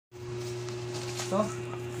So,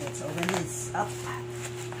 let's open this up.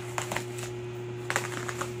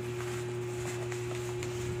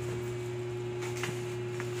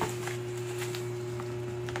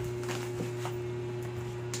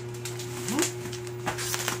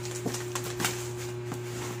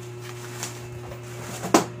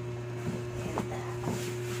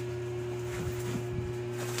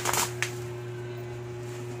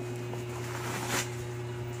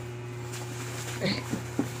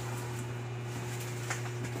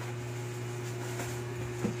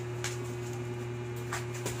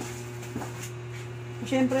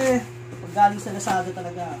 Siyempre, pag galing sa Lazada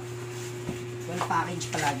talaga, well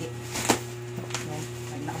packaged palagi. So,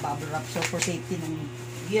 may naka-bubble wrap. So, for safety ng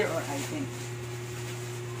gear or item.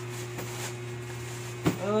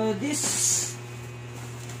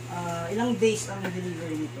 Ilang days ang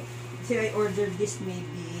delivery nito? Kasi I ordered this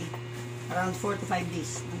maybe around 4 to 5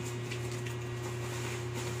 days.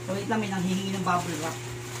 So, wait lang, may nanghihingi ng bubble wrap.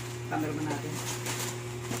 Camera ba natin?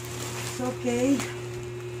 So, okay.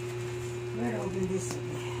 Where open this?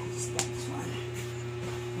 Okay, just got this one.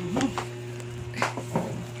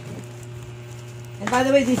 And by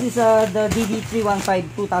the way, this is the dd315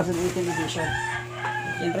 2018 edition.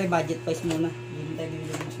 Siyempre, budget price muna. Hindi tayo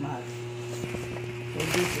bibili mas mahal. So,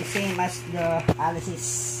 this is same as the Alice's.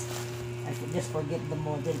 I could just forget the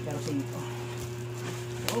model, pero same ito.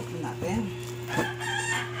 So, open natin.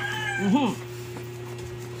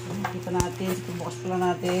 So, kita natin. Bukas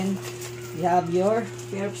pala natin. You have your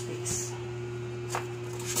pair of sticks.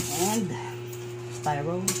 And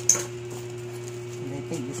styro, and I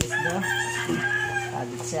think this is the pad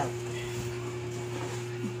itself.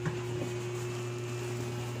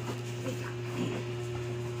 Okay.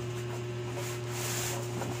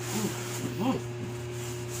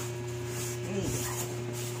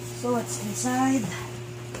 So what's inside?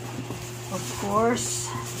 Of course,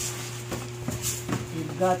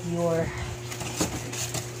 you've got your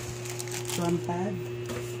drum pad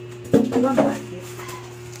kit.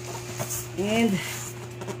 And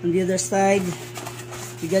on the other side,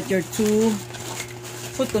 you got your 2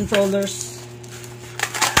 foot controllers.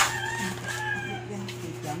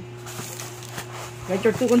 Got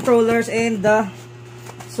your 2 controllers and the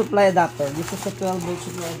supply adapter. This is a 12-volt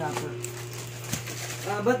supply adapter.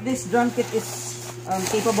 But this drum kit is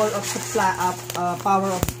capable of supply power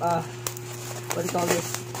of what do you call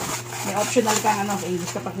this? May optional kang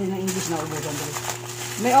English kapag din ng English na ubusan dito.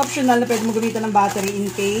 May optional na pwede mo gamitan ng battery in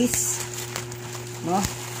case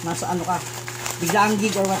nasa ka, bigla ang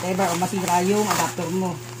gig or whatever, o masira yung adapter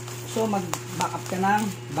mo. So, mag-backup ka ng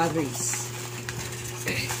batteries.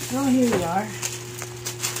 So, here we are.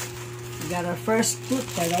 We got our first tooth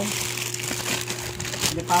pedal.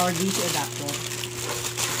 The power DC adapter.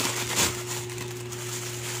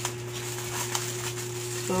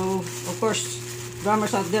 So, of course,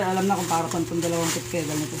 drummers out there, alam na kung para saan itong dalawang tooth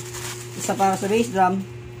pedal nito. Isa para sa bass drum,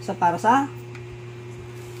 isa para sa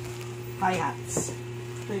hi-hats.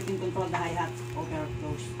 So you can control the hi-hat, open or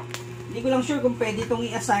close. Hindi ko lang sure kung pwede itong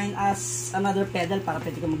i-assign as another pedal para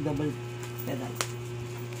pwede ka mag-double pedal.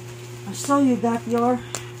 So you got your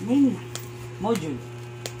main module.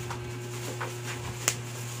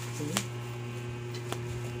 See?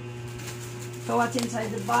 So what's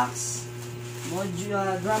inside the box?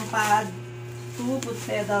 Module, drum pad, 2 foot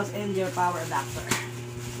pedals, and your power adapter.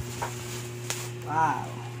 Wow.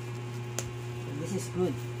 So this is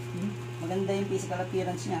good. Maganda yung physical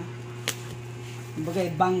appearance niya. Kumbaga,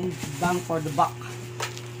 bang for the buck.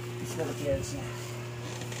 Physical appearance niya.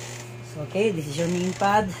 So, okay, this is your main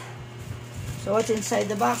pad. So, what's inside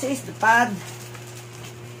the box is the pad,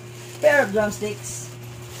 pair of drumsticks,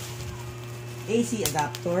 AC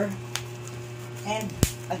adapter, and,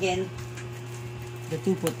 again, the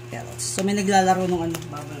 2 foot pedals. So, may naglalaro nung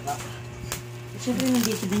bubble wrap. Siyempre,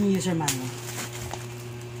 nandito din yung user manual.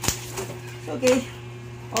 So, okay.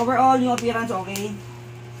 Overall, yung appearance okay.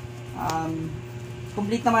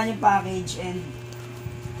 Complete naman yung package, and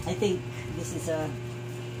I think this is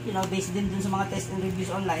based din dun sa mga test and reviews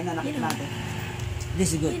online na nakita natin.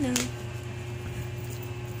 This is good.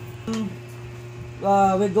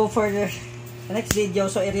 We'll go for the next video,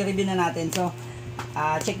 so i-review na natin. So,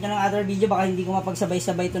 check nyo ng other video, baka hindi ko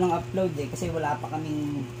mapagsabay-sabay ito ng upload kasi wala pa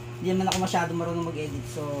kaming, hindi naman ako masyado marunong mag-edit.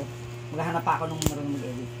 So, maghahanap pa ako nung marunong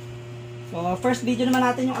mag-edit. So, first video naman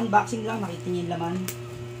natin yung unboxing lang, nakita nyo yung laman.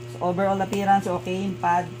 So, overall appearance, okay, yung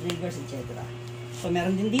pad, triggers, etc. So,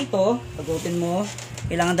 meron din dito, pag open mo,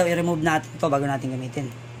 kailangan daw i-remove natin ito bago natin gamitin.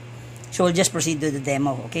 So, we'll just proceed to the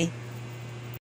demo, okay?